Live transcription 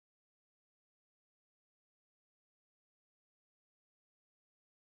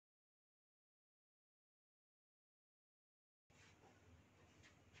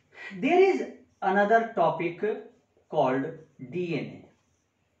There is another topic called DNA.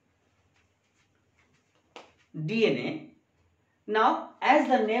 DNA. Now, as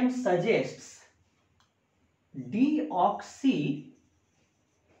the name suggests,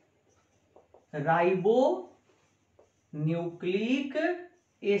 deoxyribonucleic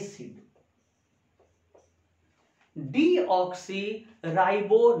acid.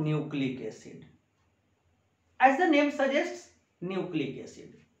 Deoxyribonucleic acid. As the name suggests, nucleic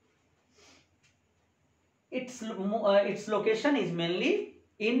acid. Its location is mainly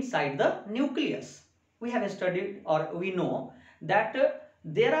inside the nucleus. We have studied, or we know that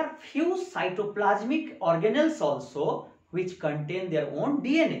there are few cytoplasmic organelles also which contain their own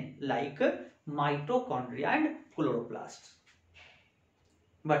DNA, like mitochondria and chloroplasts.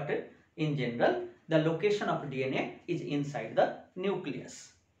 But in general, the location of DNA is inside the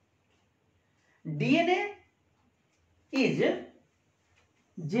nucleus. DNA is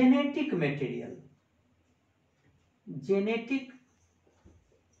genetic material. Genetic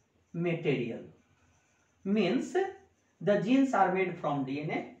material means the genes are made from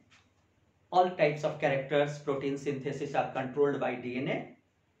DNA. All types of characters, protein synthesis are controlled by DNA.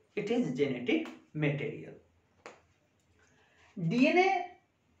 It is genetic material. DNA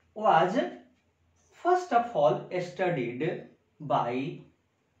was first of all studied by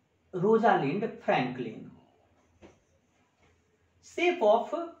Rosalind Franklin. Shape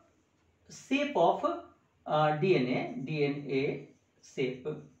of DNA shape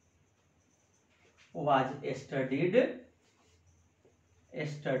was studied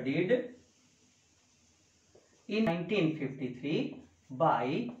in 1953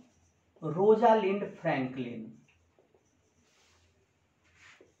 by Rosalind Franklin.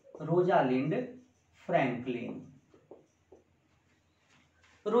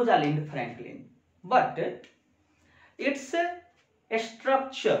 But its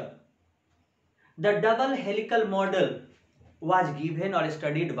structure, the double helical model, was given or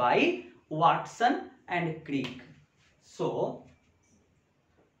studied by Watson and Crick. So,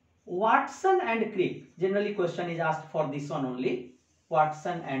 Watson and Crick, generally question is asked for this one only.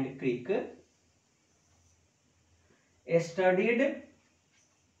 Watson and Crick studied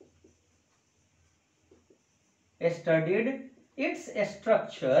its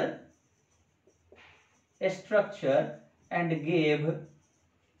structure and gave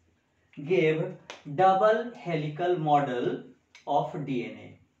double helical model of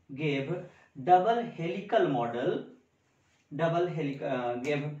DNA. Gave double helical model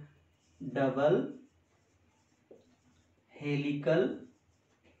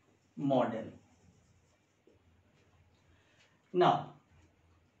Now,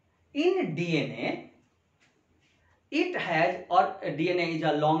 in DNA, it has, or DNA is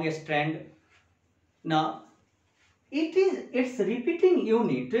a long strand. Now, its repeating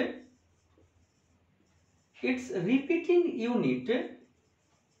unit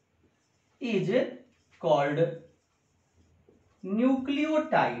is called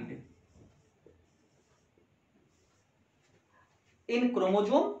nucleotide. In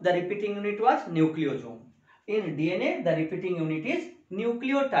chromosome, the repeating unit was nucleosome. In DNA, the repeating unit is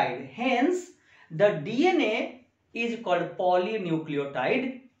nucleotide. Hence, the DNA is called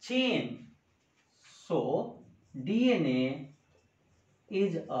polynucleotide chain. So, DNA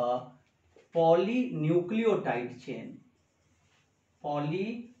is a polynucleotide chain.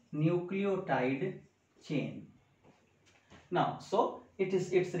 Now, so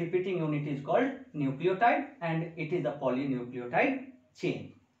its repeating unit is called nucleotide, and it is a polynucleotide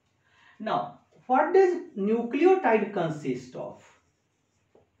chain. Now, what does nucleotide consist of?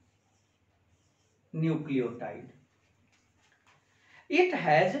 Nucleotide. It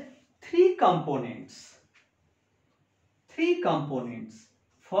has three components.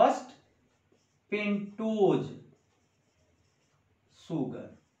 First, pentose sugar.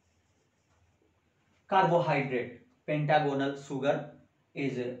 Carbohydrate, pentagonal sugar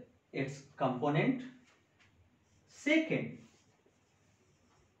is its component. Second,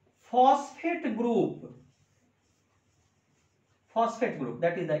 phosphate group,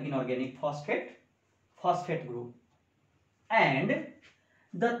 that is the inorganic phosphate group. And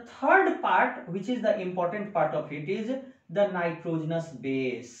the third part, which is the important part of it, is the nitrogenous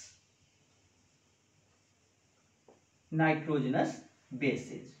bases.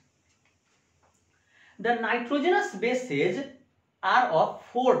 The nitrogenous bases are of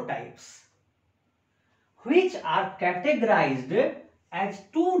 4 types, which are categorized as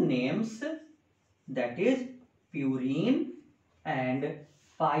 2 names, that is purine and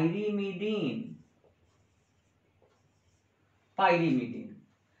pyrimidine.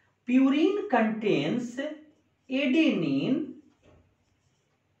 Purine contains adenine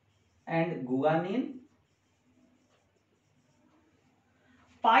and guanine.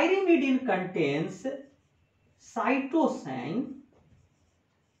 Pyrimidine contains cytosine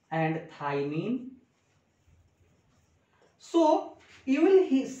and thymine. So you will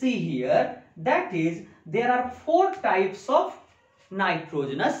see here, that is, there are 4 types of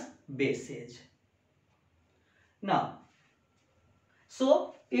nitrogenous bases. Now,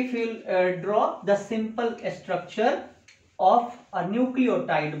 so if you draw the simple structure of a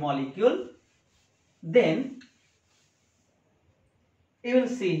nucleotide molecule, then you will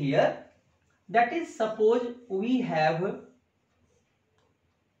see here, that is, suppose we have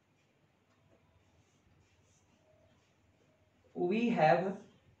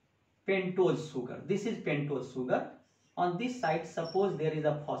pentose sugar. This is pentose sugar. On this side, suppose there is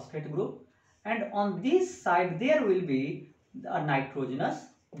a phosphate group, and on this side there will be a nitrogenous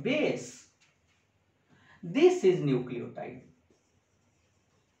base. This is nucleotide.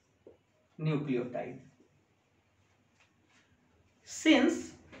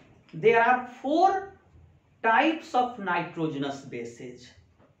 Since there are 4 types of nitrogenous bases,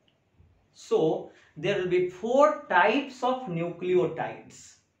 so there will be 4 types of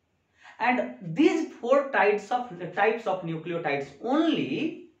nucleotides, and these 4 types of nucleotides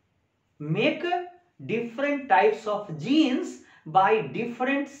only make different types of genes by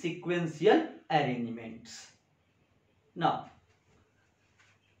different sequential arrangements. Now,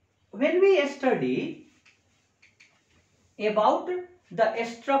 when we study about the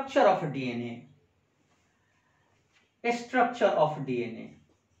structure of DNA,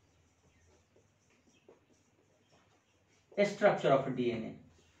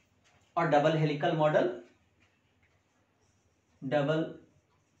 or double helical model.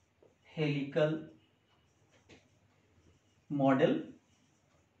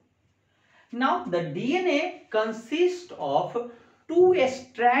 Now the DNA consists of 2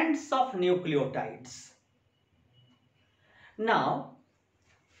 strands of nucleotides. Now,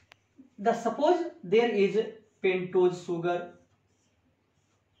 suppose there is pentose sugar,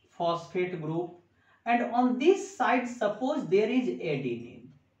 phosphate group, and on this side suppose there is adenine.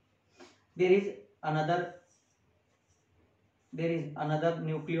 There is another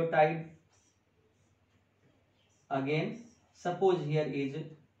nucleotide. Again, suppose here is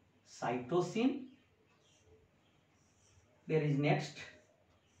cytosine. There is next,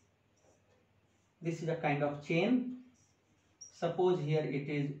 this is a kind of chain. Suppose here it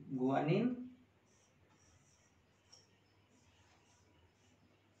is guanine.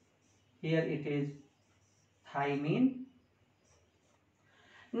 Here it is thymine.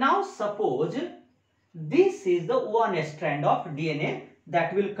 Now suppose this is the one strand of DNA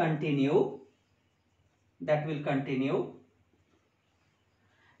that will continue.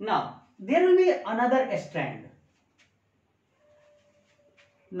 Now there will be another strand.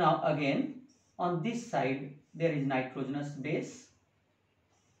 Now again on this side there is nitrogenous base,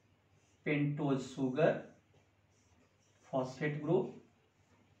 pentose sugar, phosphate group.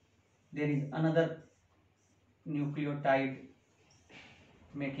 There is another nucleotide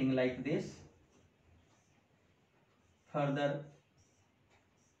making like this. Further,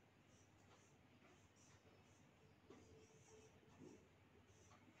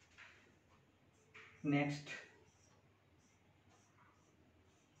 next,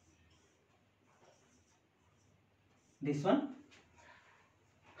 this one.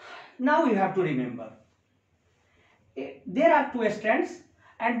 Now you have to remember, there are 2 strands,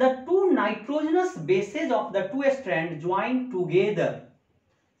 and the 2 nitrogenous bases of the 2 strands join together.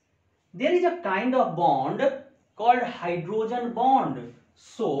 There is a kind of bond called hydrogen bond.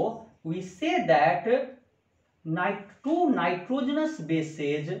 So we say that 2 nitrogenous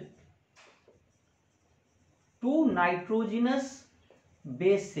bases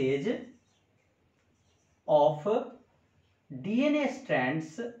of DNA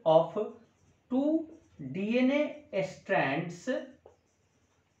strands of 2 DNA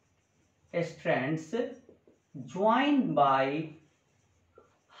strands joined by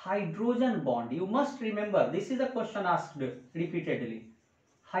hydrogen bond. You must remember, this is a question asked repeatedly.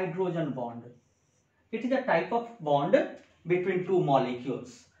 Hydrogen bond. It is a type of bond between 2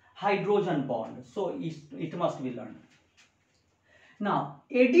 molecules. Hydrogen bond. So it must be learned. Now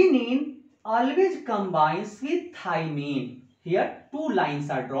adenine always combines with thymine. Here 2 lines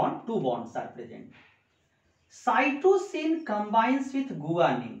are drawn, 2 bonds are present. Cytosine combines with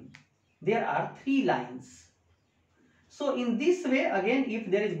guanine. There are 3 lines. So in this way, again,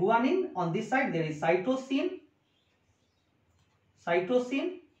 if there is guanine, on this side there is cytosine.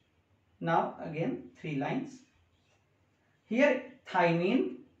 Now again 3 lines. Here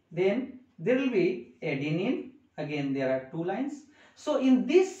thymine, then there will be adenine. Again there are 2 lines. So in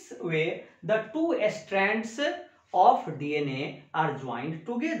this way, the two strands of DNA are joined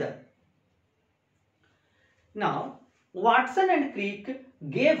together. Now, Watson and Crick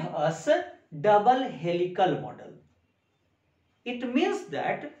gave us double helical model. It means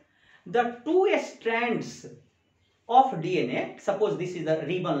that the two strands of DNA, suppose this is a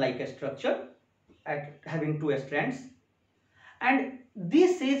ribbon-like structure having two strands, and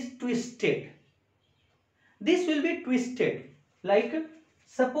this is twisted. This will be twisted, like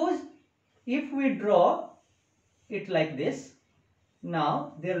suppose if we draw it like this,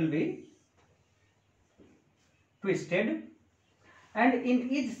 now there will be twisted, and in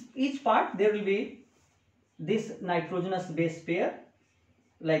each part there will be this nitrogenous base pair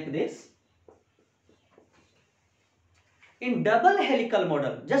like this. In double helical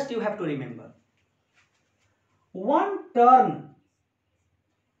model, just you have to remember, one turn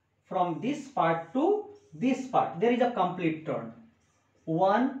from this part to this part, there is a complete turn.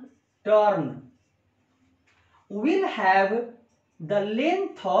 One turn will have the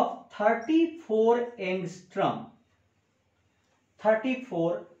length of 34 angstrom.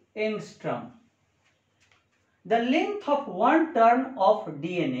 34 angstrom. The length of one turn of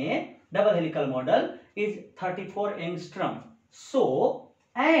DNA, double helical model, is 34 angstrom. So,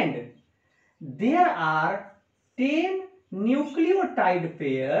 and there are 10 nucleotide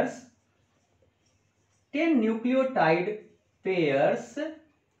pairs, 10 nucleotide pairs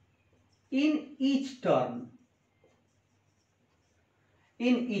in each turn.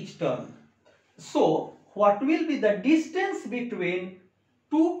 In each turn. So, what will be the distance between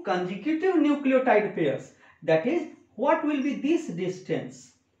two consecutive nucleotide pairs? That is, what will be this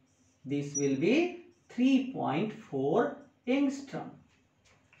distance? This will be 3.4 angstrom.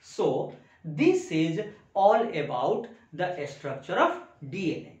 So, this is all about the structure of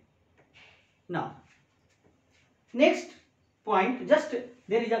DNA. Now, next point, just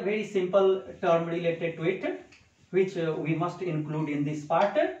there is a very simple term related to it, which we must include in this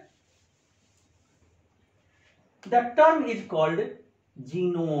part. The term is called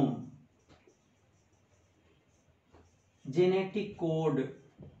genome, genetic code,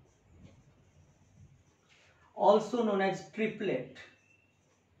 also known as triplet.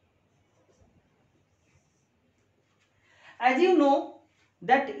 As you know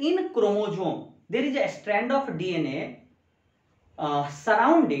that in chromosome there is a strand of DNA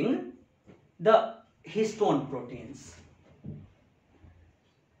surrounding the histone proteins.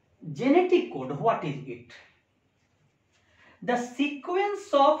 Genetic code, what is it? The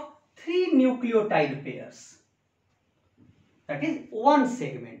sequence of 3 nucleotide pairs. That is one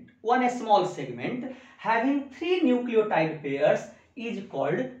segment, one small segment having 3 nucleotide pairs is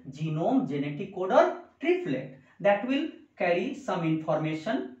called genome, genetic code or triplet. That will carry some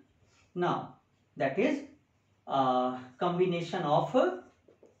information. Now, that is combination of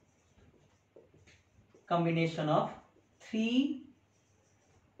 3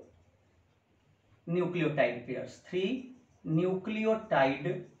 nucleotide pairs, 3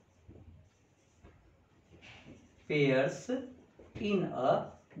 nucleotide pairs in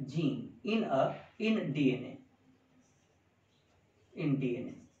a gene, in DNA. In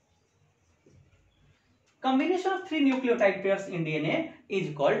DNA. Combination of 3 nucleotide pairs in DNA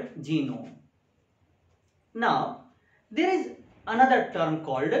is called genome. Now, there is another term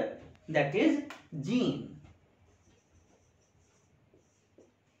called, that is gene.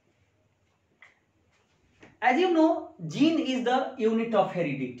 As you know, gene is the unit of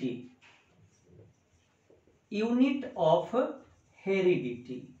heredity. Unit of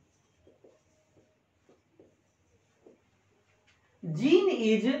heredity. Gene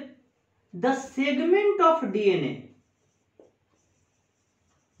is the segment of DNA.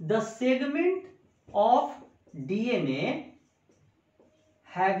 The segment of DNA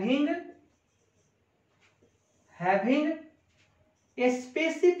having a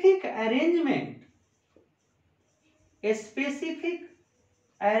specific arrangement. A specific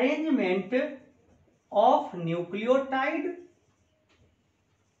arrangement of nucleotide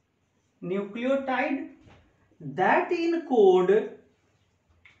that encode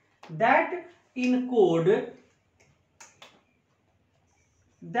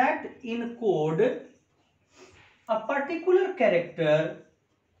a particular character,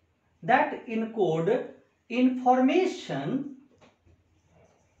 that encode information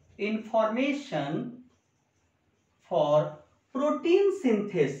for protein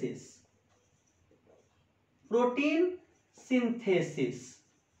synthesis. Protein synthesis.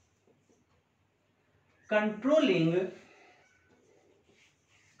 Controlling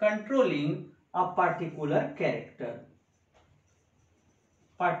a particular character.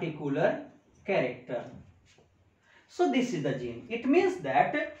 So this is the gene. It means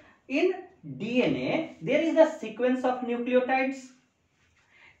that in DNA there is a sequence of nucleotides,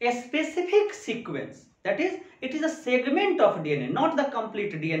 a specific sequence, that is, it is a segment of DNA, not the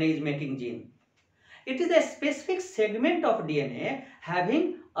complete DNA is making gene. It is a specific segment of DNA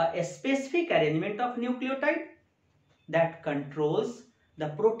having a specific arrangement of nucleotide that controls the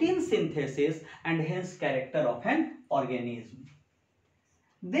protein synthesis and hence character of an organism.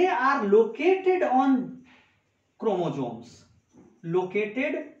 They are located on chromosomes.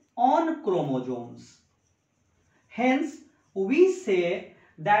 Hence, we say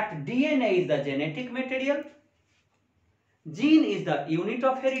that DNA is the genetic material, gene is the unit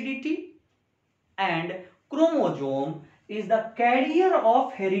of heredity, and chromosome is the carrier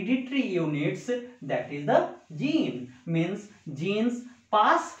of hereditary units, that is the gene. Means genes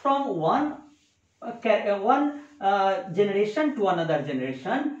pass from one generation to another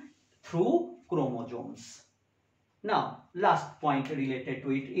generation through chromosomes. Now, last point related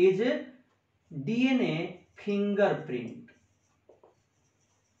to it is DNA fingerprint.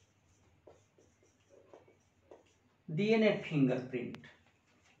 DNA fingerprint.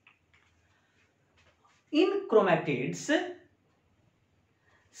 In chromatids,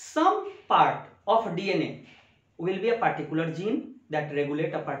 some part of DNA will be a particular gene that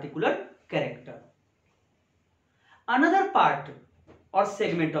regulate a particular character. Another part or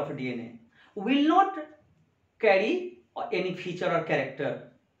segment of DNA will not carry any feature or character.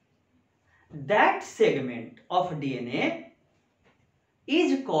 That segment of DNA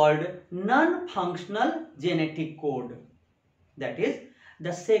is called non-functional genetic code. That is,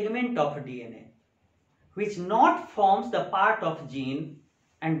 the segment of DNA which not forms the part of gene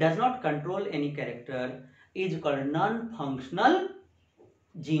and does not control any character is called non-functional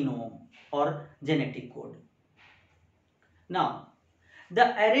genome or genetic code. Now,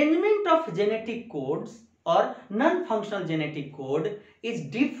 the arrangement of genetic codes or non-functional genetic code is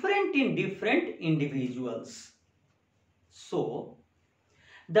different in different individuals. So,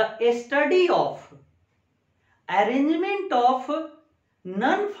 the study of arrangement of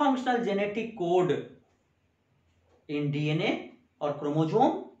non-functional genetic code in DNA or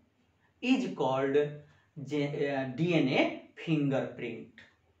chromosome is called DNA fingerprint.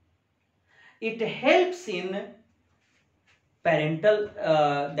 It helps in parental,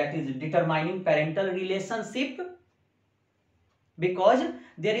 that is determining parental relationship, because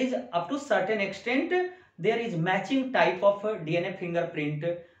there is up to certain extent there is matching type of DNA fingerprint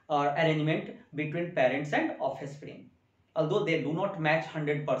or arrangement between parents and offspring. Although they do not match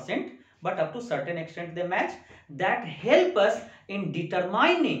 100%, but up to certain extent they match. That help us in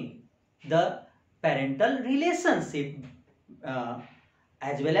determining the parental relationship,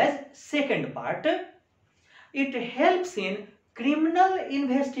 as well as second part, it helps in criminal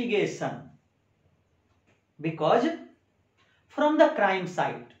investigation, because from the crime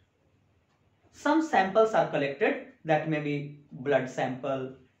site some samples are collected, that may be blood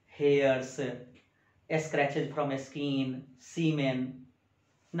sample, hairs, scratches from skin, semen.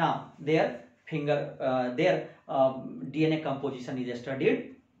 Now their DNA composition is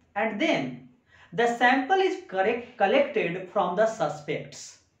studied, and then the sample is collected from the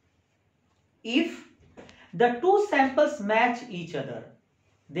suspects. If the two samples match each other,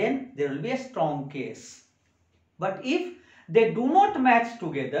 then there will be a strong case. But if they do not match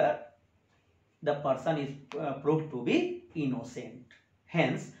together, the person is proved to be innocent.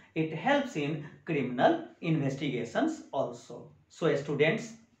 Hence, it helps in criminal investigations also. So,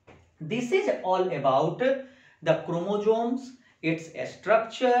 students, this is all about the chromosomes, its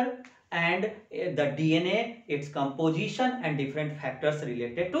structure, and the DNA, its composition, and different factors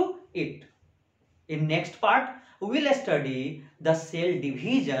related to it. In next part, we will study the cell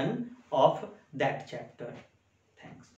division of that chapter. Thanks.